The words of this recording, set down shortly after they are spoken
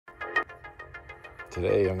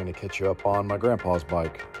Today I'm going to catch you up on my grandpa's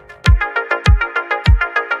bike.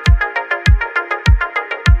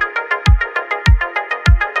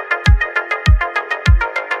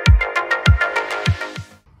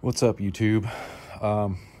 What's up, YouTube?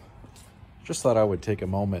 Just thought I would take a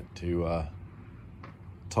moment to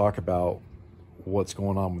talk about what's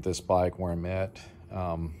going on with this bike, where I'm at,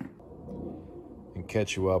 and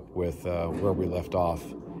catch you up with where we left off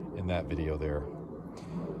in that video there.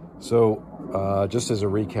 So just as a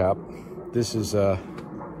recap, this is the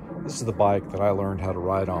bike that I learned how to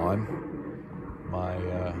ride on. My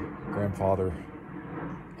grandfather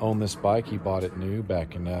owned this bike. He bought it new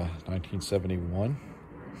back in 1971,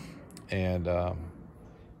 and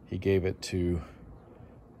he gave it to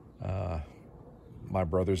my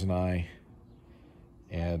brothers and I,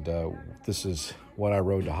 and this is what I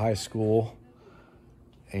rode to high school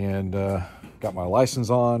and got my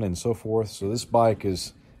license on and so forth. So this bike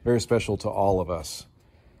is very special to all of us.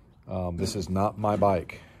 This is not my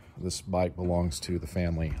bike. This bike belongs to the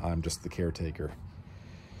family. I'm just the caretaker.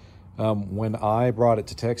 When I brought it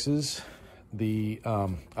to Texas,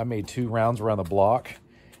 I made 2 rounds around the block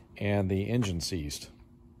and the engine seized.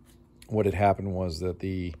 What had happened was that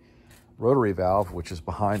the rotary valve, which is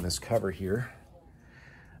behind this cover here,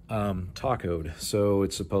 tacoed. So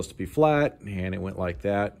it's supposed to be flat, and it went like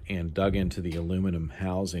that and dug into the aluminum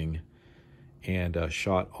housing and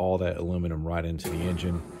shot all that aluminum right into the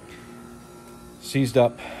engine. Seized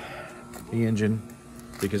up the engine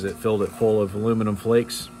because it filled it full of aluminum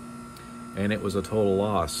flakes, and it was a total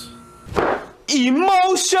loss.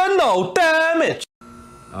 Emotional damage!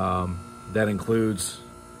 That includes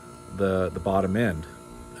the bottom end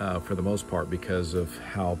for the most part, because of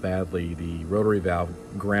how badly the rotary valve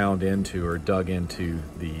ground into or dug into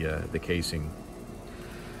the casing.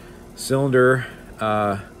 Cylinder,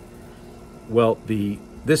 well,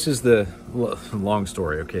 this is the long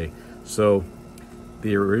story, okay? So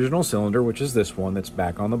the original cylinder, which is this one that's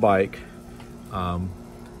back on the bike,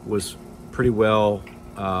 was pretty well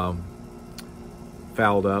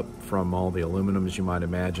fouled up from all the aluminum, as you might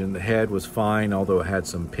imagine. The head was fine, although it had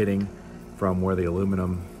some pitting from where the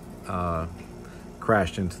aluminum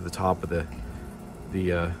crashed into the top of the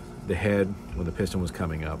head when the piston was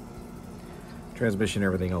coming up. Transmission,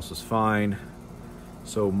 everything else was fine.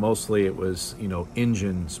 So mostly it was,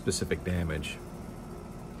 engine specific damage.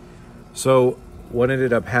 So what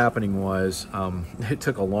ended up happening was, it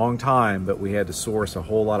took a long time, but we had to source a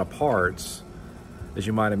whole lot of parts. As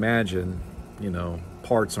you might imagine,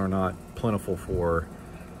 parts are not plentiful for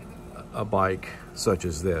a bike such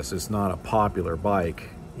as this. It's not a popular bike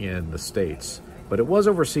in the States, but it was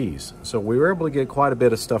overseas. So we were able to get quite a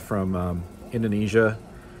bit of stuff from Indonesia,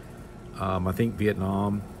 I think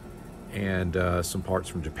Vietnam, and some parts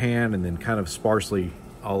from Japan, and then kind of sparsely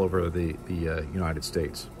all over the United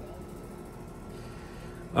States.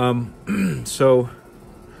 So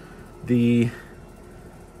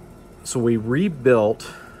we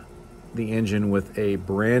rebuilt the engine with a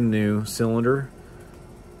brand new cylinder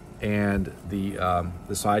and the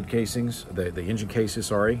side casings, the engine cases,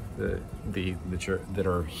 sorry, that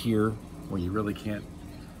are here where you really can't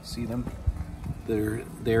see them.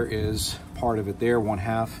 There is part of it there,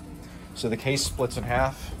 1/2. So the case splits in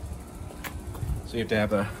half. So you have to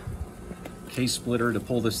have a case splitter to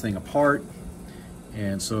pull this thing apart.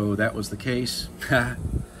 And so that was the case. That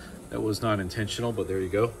was not intentional, but there you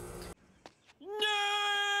go.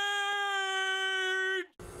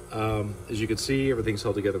 As you can see, everything's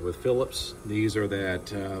held together with Phillips. These are that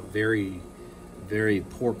very, very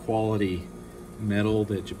poor quality metal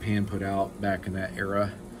that Japan put out back in that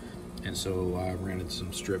era. And so I ran in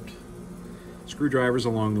some stripped screwdrivers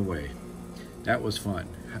along the way. That was fun.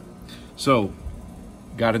 So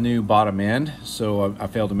got a new bottom end. So I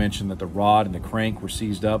failed to mention that the rod and the crank were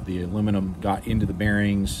seized up. The aluminum got into the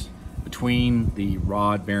bearings between the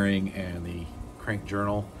rod bearing and the crank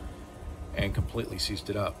journal and completely seized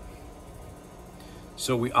it up.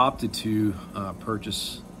 So we opted to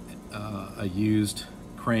purchase a used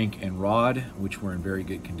crank and rod, which were in very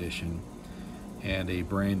good condition, and a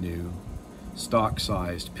brand new stock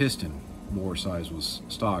sized piston. Bore size was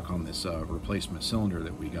stock on this replacement cylinder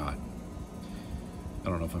that we got. I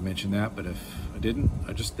don't know if I mentioned that, but if I didn't,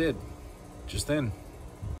 I just did, just then.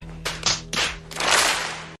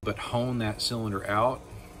 But hone that cylinder out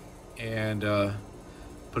and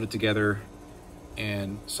put it together,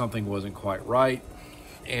 and something wasn't quite right.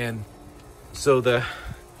 And so the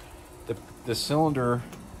cylinder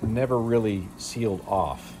never really sealed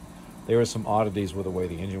off. There were some oddities with the way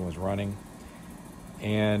the engine was running,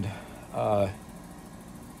 and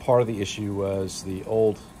part of the issue was the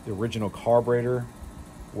original carburetor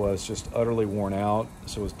was just utterly worn out,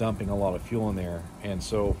 so it was dumping a lot of fuel in there, and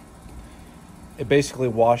so it basically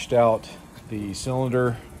washed out the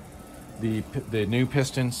cylinder. The new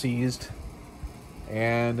piston seized,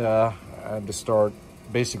 and I had to start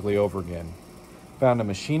basically over again. Found a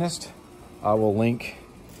machinist. I will link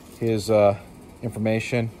his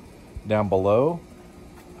information down below,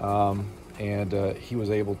 and he was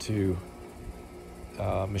able to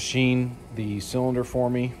machine the cylinder for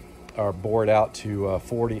me, or bore it out to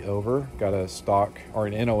 40 over. Got a stock, or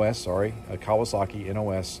an NOS, sorry, a Kawasaki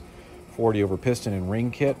NOS 40 over piston and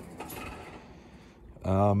ring kit.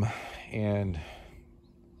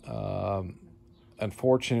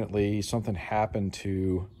 Unfortunately, something happened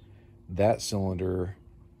to that cylinder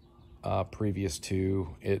previous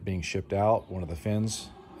to it being shipped out. One of the fins,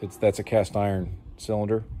 that's a cast iron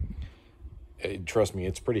cylinder. Trust me,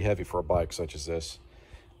 it's pretty heavy for a bike such as this.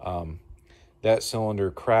 That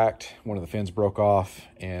cylinder cracked, one of the fins broke off,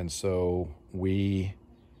 and so we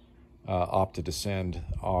opted to send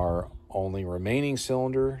our only remaining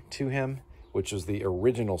cylinder to him, which is the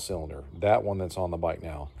original cylinder, that one that's on the bike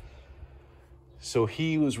now. So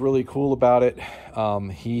he was really cool about it.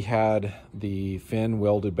 He had the fin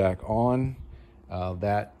welded back on.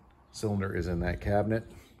 That cylinder is in that cabinet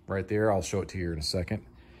right there. I'll show it to you in a second.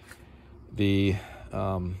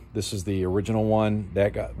 This is the original one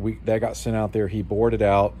that got sent out there. He bored it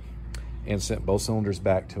out and sent both cylinders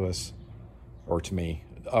back to us, or to me.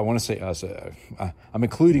 I want to say us. I'm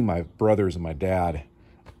including my brothers and my dad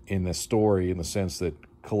in this story, in the sense that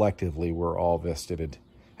collectively we're all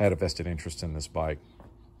had a vested interest in this bike.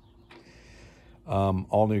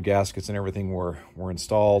 All new gaskets and everything were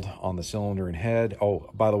installed on the cylinder and head. Oh,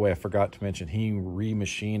 by the way, I forgot to mention, he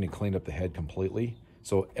remachined and cleaned up the head completely.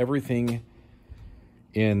 So everything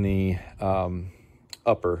in the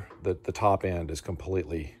upper, the top end, is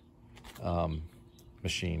completely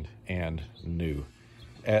machined and new,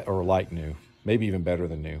 or like new, maybe even better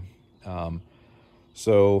than new.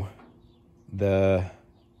 So the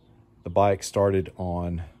bike started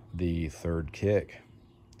on the third kick.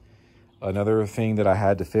 Another thing that I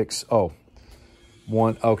had to fix, so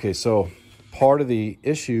part of the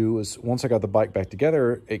issue was, once I got the bike back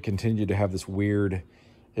together, it continued to have this weird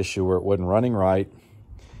issue where it wasn't running right.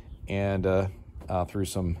 And through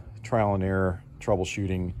some trial and error,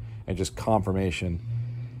 troubleshooting, and just confirmation,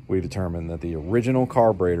 we determined that the original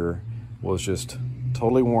carburetor was just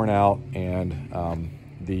totally worn out, and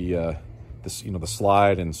the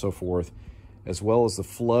slide and so forth, as well as the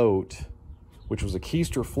float, which was a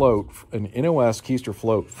keister float, an NOS keister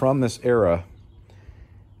float from this era,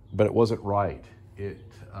 but it wasn't right.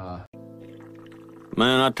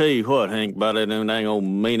 Man, I tell you what, Hank, about that dang old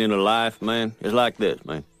meaning of life, man, it's like this,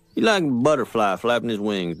 man. You like a butterfly flapping his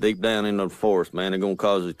wings deep down in the forest, man. They're gonna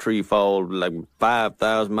cause a tree fall like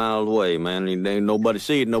 5,000 miles away, man. And ain't nobody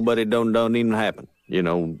see it, nobody don't even happen. You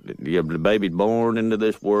know, the baby's born into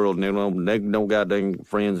this world, and they don't got dang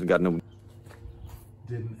friends and got no.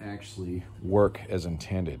 Didn't actually work as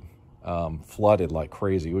intended. Flooded like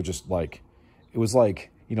crazy. It was like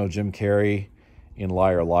Jim Carrey in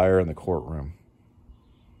Liar Liar in the courtroom.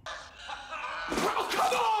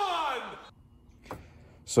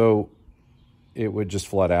 So it would just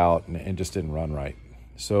flood out and just didn't run right.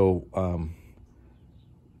 So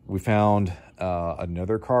we found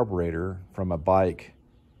another carburetor from a bike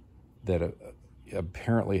that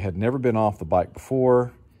apparently had never been off the bike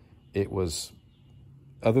before. It was,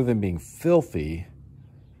 other than being filthy,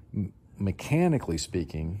 mechanically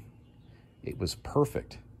speaking, it was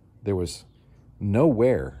perfect. There was no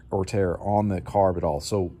wear or tear on the carb at all.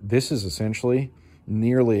 So this is essentially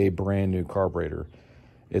nearly a brand new carburetor.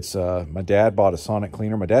 It's my dad bought a sonic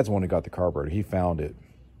cleaner. My dad's the one who got the carburetor. He found it.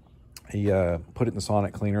 He put it in the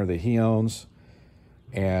sonic cleaner that he owns,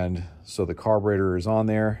 and so the carburetor is on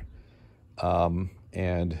there.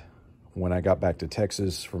 And when I got back to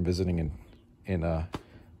Texas from visiting in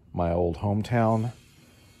my old hometown,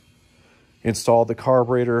 installed the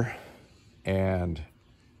carburetor, and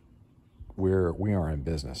we are in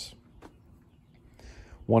business.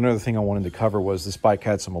 One other thing I wanted to cover was this bike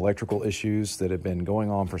had some electrical issues that had been going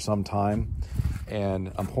on for some time.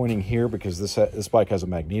 And I'm pointing here because this bike has a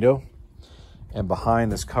magneto. And behind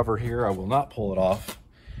this cover here, I will not pull it off,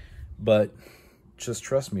 but just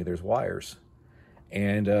trust me, there's wires.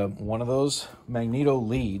 And one of those magneto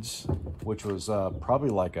leads, which was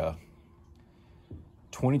probably like a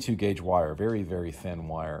 22 gauge wire, very, very thin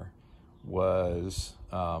wire, was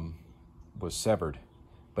severed.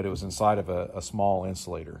 But it was inside of a small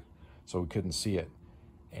insulator, so we couldn't see it.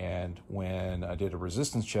 And when I did a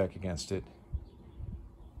resistance check against it,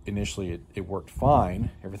 initially it worked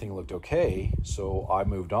fine. Everything looked okay, so I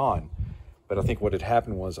moved on. But I think what had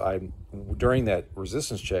happened was during that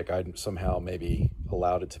resistance check, I'd somehow maybe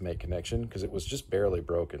allowed it to make connection because it was just barely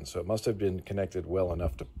broken. So it must have been connected well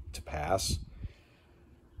enough to pass.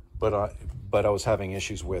 But I was having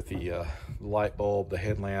issues with the light bulb, the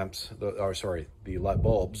headlamps, the light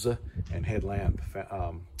bulbs and headlamp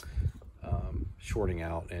shorting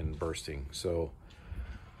out and bursting. So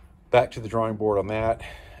back to the drawing board on that,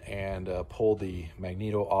 and pulled the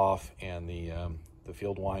magneto off and the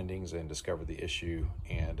field windings and discovered the issue,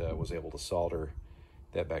 and was able to solder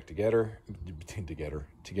that back together,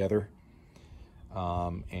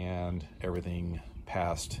 and everything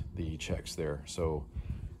passed the checks there. So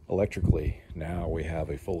electrically, now we have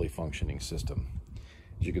a fully functioning system.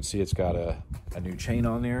 As you can see, it's got a new chain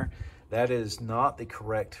on there. That is not the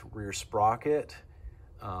correct rear sprocket.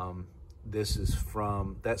 This is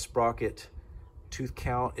from, that sprocket tooth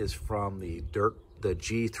count is from the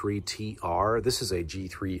G3TR. This is a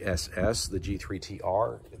G3SS, the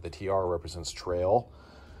G3TR. The TR represents trail.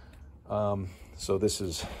 So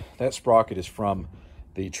that sprocket is from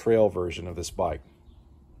the trail version of this bike.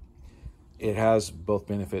 It has both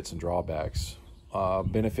benefits and drawbacks.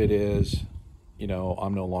 Benefit is, you know,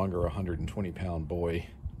 I'm no longer a 120-pound boy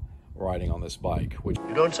riding on this bike, which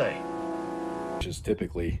you don't say. Which is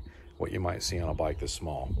typically what you might see on a bike this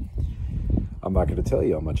small. I'm not going to tell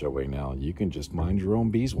you how much I weigh now. You can just mind your own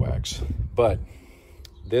beeswax. But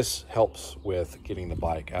this helps with getting the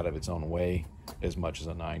bike out of its own way as much as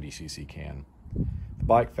a 90cc can. The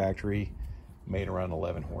bike factory made around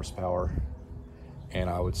 11 horsepower, and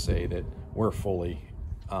I would say that we're fully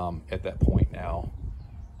at that point now,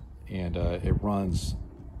 and it runs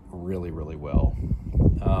really, really well.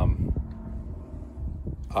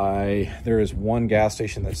 There is one gas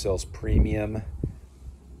station that sells premium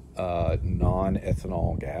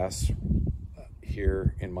non-ethanol gas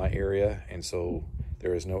here in my area, and so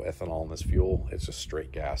there is no ethanol in this fuel. It's just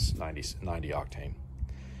straight gas, 90 octane.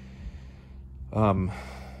 I'm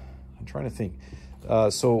trying to think.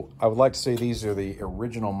 So I would like to say these are the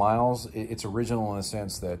original miles. It's original in the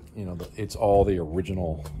sense that, you know, it's all the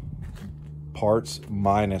original parts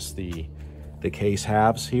minus the case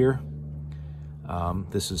halves here.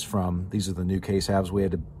 These are the new case halves we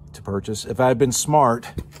had to purchase. If I had been smart,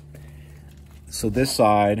 so this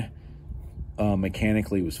side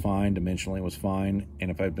mechanically was fine, dimensionally was fine,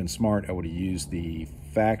 and if I'd been smart, I would have used the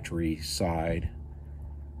factory side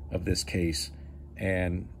of this case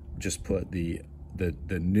and just put the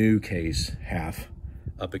new case half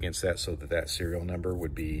up against that, so that serial number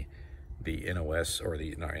would be the NOS, or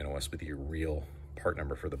the, not NOS, but the real part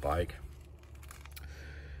number for the bike.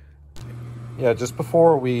 Yeah, just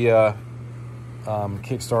before we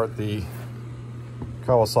kickstart the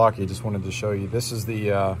Kawasaki, just wanted to show you, this is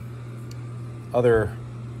the other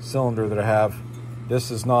cylinder that I have.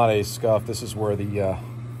 This is not a scuff. This is where the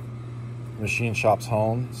machine shop's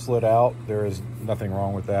hone slid out. There is nothing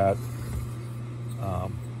wrong with that.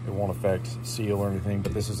 It won't affect seal or anything,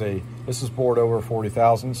 but this is bored over 40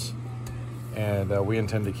 thousandths, and we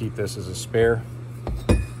intend to keep this as a spare.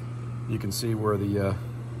 You can see where the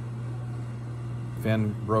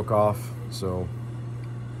fin broke off, so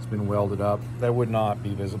it's been welded up. That would not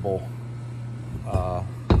be visible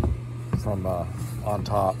from on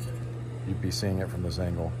top. You'd be seeing it from this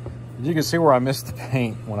angle. You can see where I missed the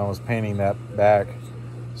paint when I was painting that back.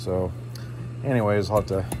 So anyways, I'll have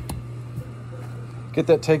to get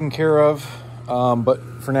that taken care of. But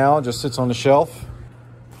for now, it just sits on the shelf.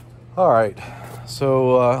 All right,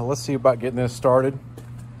 so let's see about getting this started,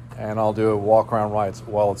 and I'll do a walk around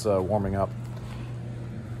while it's warming up.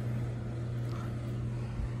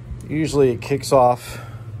 Usually it kicks off.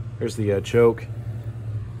 There's the choke.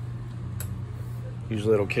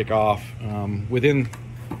 Usually it'll kick off within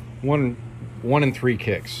one and 3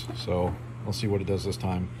 kicks. So we'll see what it does this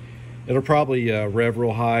time. It'll probably rev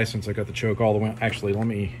real high since I got the choke all the way. Actually, let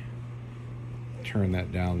me turn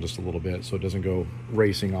that down just a little bit so it doesn't go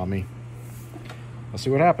racing on me. Let's see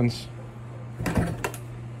what happens. Second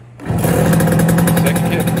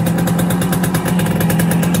kick.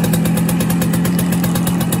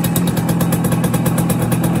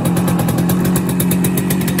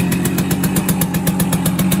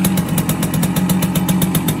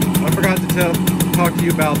 I forgot to talk to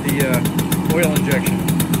you about the oil injection.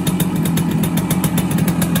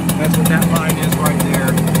 That's what that line is right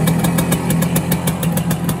there.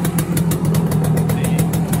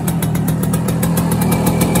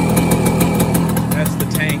 That's the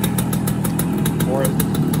tank for it.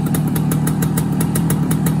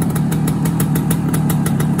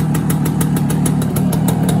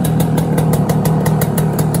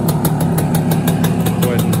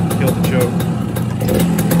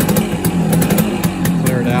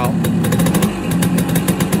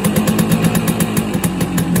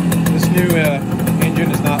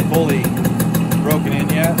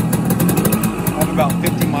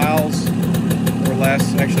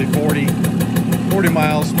 40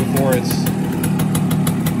 miles before it's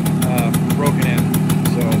broken in.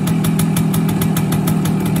 So,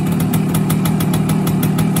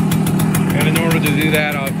 and in order to do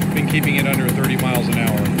that, I've been keeping it under 30 miles an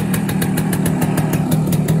hour.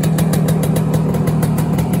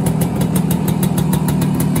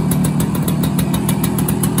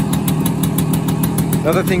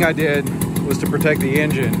 Another thing I did was to protect the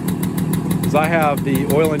engine, is I have the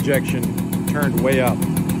oil injection turned way up.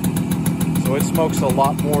 So it smokes a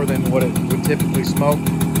lot more than what it would typically smoke,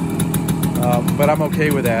 but I'm okay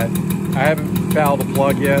with that. I haven't fouled the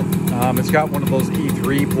plug yet. It's got one of those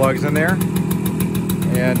E3 plugs in there,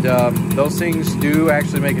 and those things do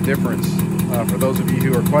actually make a difference. For those of you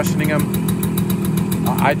who are questioning them,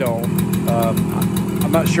 I don't.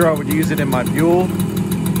 I'm not sure I would use it in my Buell,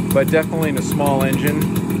 but definitely in a small engine,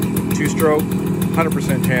 2-stroke,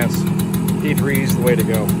 100% chance E3 is the way to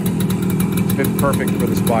go. It's been perfect for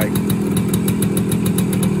this bike.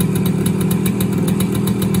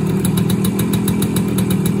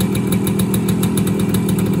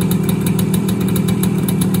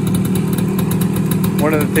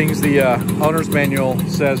 One of the things the owner's manual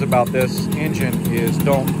says about this engine is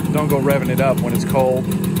don't go revving it up when it's cold.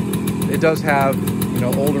 It does have, you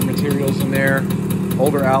know, older materials in there,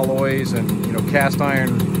 older alloys, and, you know, cast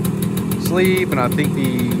iron sleeve, and I think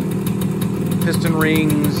the piston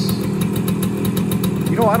rings,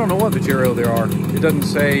 you know, I don't know what material there are. It doesn't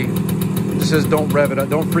say. It just says don't rev it up,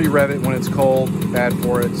 don't pre-rev it when it's cold, bad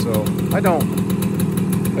for it. So I don't.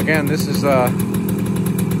 Again, this is a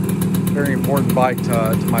very important bike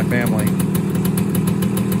to my family.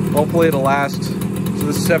 Hopefully it'll last. So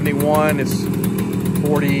this is 71, it's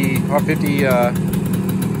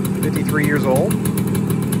 53 years old.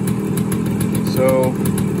 So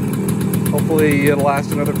hopefully it'll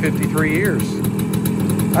last another 53 years.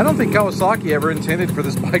 I don't think Kawasaki ever intended for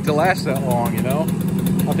this bike to last that long, you know?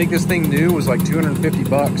 I think this thing new was like 250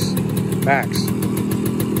 bucks max.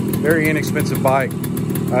 Very inexpensive bike.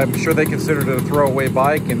 I'm sure they considered it a throwaway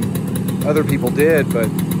bike, and other people did, but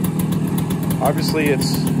obviously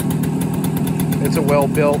it's a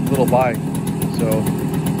well-built little bike. So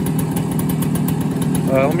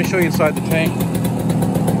let me show you inside the tank.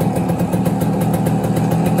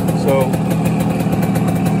 So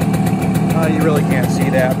you really can't see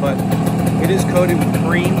that, but it is coated with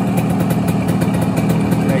cream.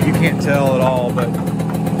 Yeah, you can't tell at all, but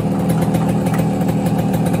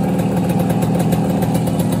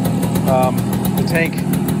the tank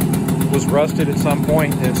was rusted at some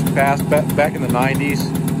point. It's passed back in the 90s.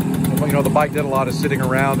 You know, the bike did a lot of sitting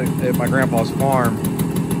around at my grandpa's farm,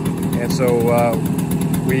 and so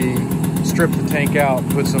we stripped the tank out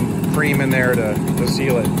and put some cream in there to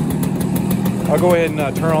seal it. I'll go ahead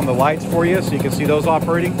and turn on the lights for you so you can see those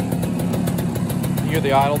operating. You hear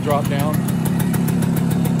the idle drop down.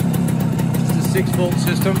 It's a 6-volt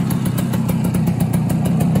system.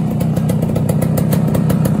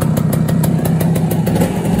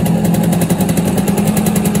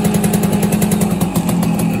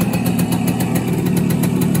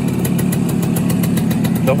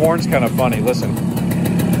 The horn's kind of funny, listen.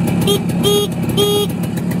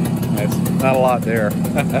 It's not a lot there.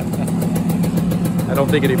 I don't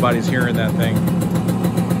think anybody's hearing that thing.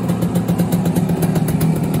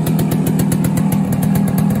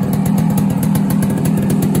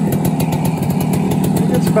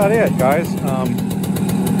 That's about it, guys.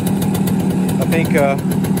 I think go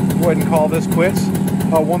ahead and call this quits.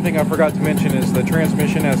 One thing I forgot to mention is the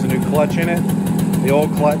transmission has a new clutch in it. The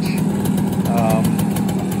old clutch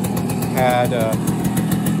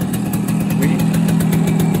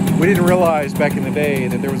we didn't realize back in the day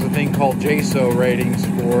that there was a thing called JSO ratings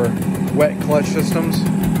for wet clutch systems,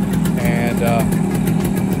 and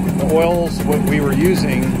the oils what we were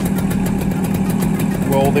using,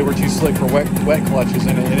 well, they were too slick for wet clutches,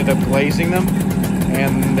 and it ended up glazing them,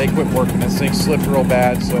 and they quit working. This thing slipped real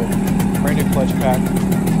bad, so brand new clutch pack,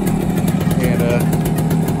 and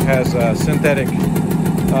has a synthetic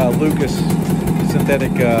Lucas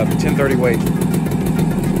synthetic 1030 weight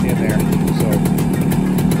in there. So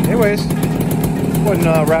anyways, go ahead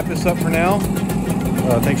and wrap this up for now.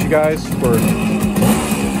 Thanks you guys for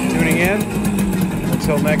tuning in.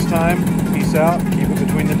 Until next time, peace out. Keep it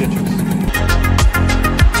between the ditches.